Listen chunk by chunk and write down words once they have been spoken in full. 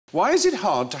Why is it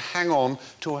hard to hang on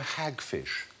to a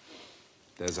hagfish?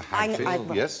 There's a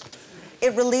hagfish, yes?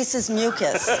 It releases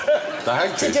mucus The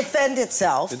hagfish? to defend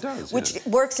itself. It does, which yeah.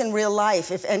 works in real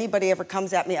life. If anybody ever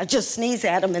comes at me, I just sneeze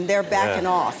at them and they're backing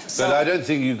off. So. But I don't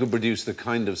think you could produce the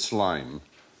kind of slime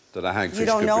that a hagfish could produce. You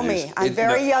don't know me. I'm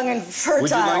very young and fertile.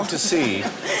 Would you like to see,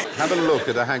 have a look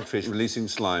at a hagfish releasing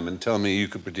slime and tell me you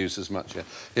could produce as much? Yeah.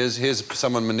 Here's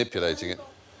someone manipulating it.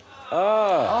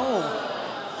 Oh.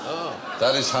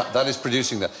 That is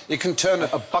producing that. It can turn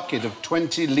a bucket of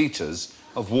 20 litres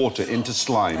of water into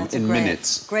slime in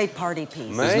minutes. Great party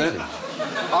piece. Isn't it?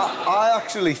 I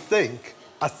actually think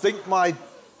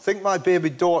my baby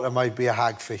daughter might be a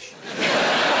hagfish.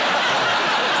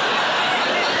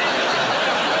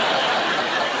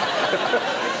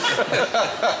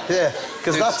 Yeah,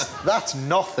 because that's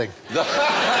nothing.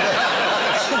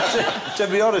 to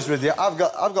be honest with you, I've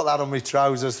got that on my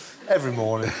trousers every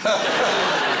morning.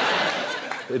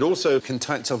 It also can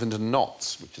tie itself into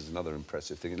knots, which is another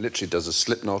impressive thing. It literally does a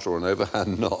slip knot or an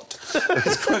overhand knot.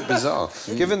 It's quite bizarre.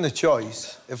 Given the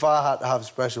choice, if I had to have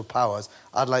special powers,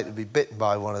 I'd like to be bitten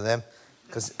by one of them.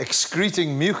 Because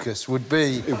excreting mucus would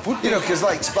be... You know, because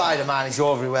like Spider-Man, he's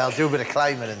all very well, do a bit of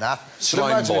climbing and that. Slime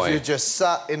but imagine boy. if you just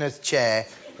sat in a chair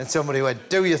and somebody went,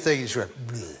 do your thing, and you went...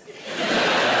 Bleh.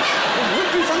 It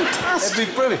would be fantastic. It'd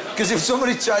be brilliant. Because if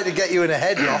somebody tried to get you in a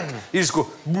headlock, you just go...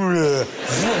 Bleh.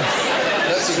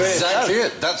 That's exactly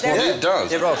it. That's what it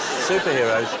does. Yeah, Ross,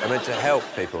 superheroes are meant to help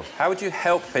people. How would you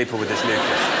help people with this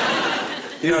mucus?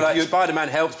 You know, like Spider-Man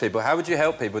helps people. How would you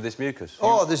help people with this mucus?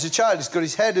 Oh, there's a child who's got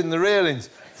his head in the railings.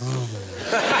 Oh, no.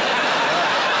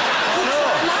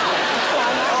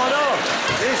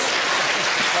 This...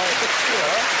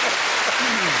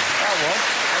 that one.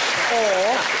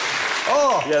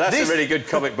 Yeah, that's a really good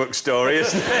comic book story,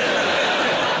 isn't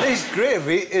it? This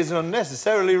gravy is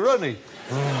unnecessarily runny.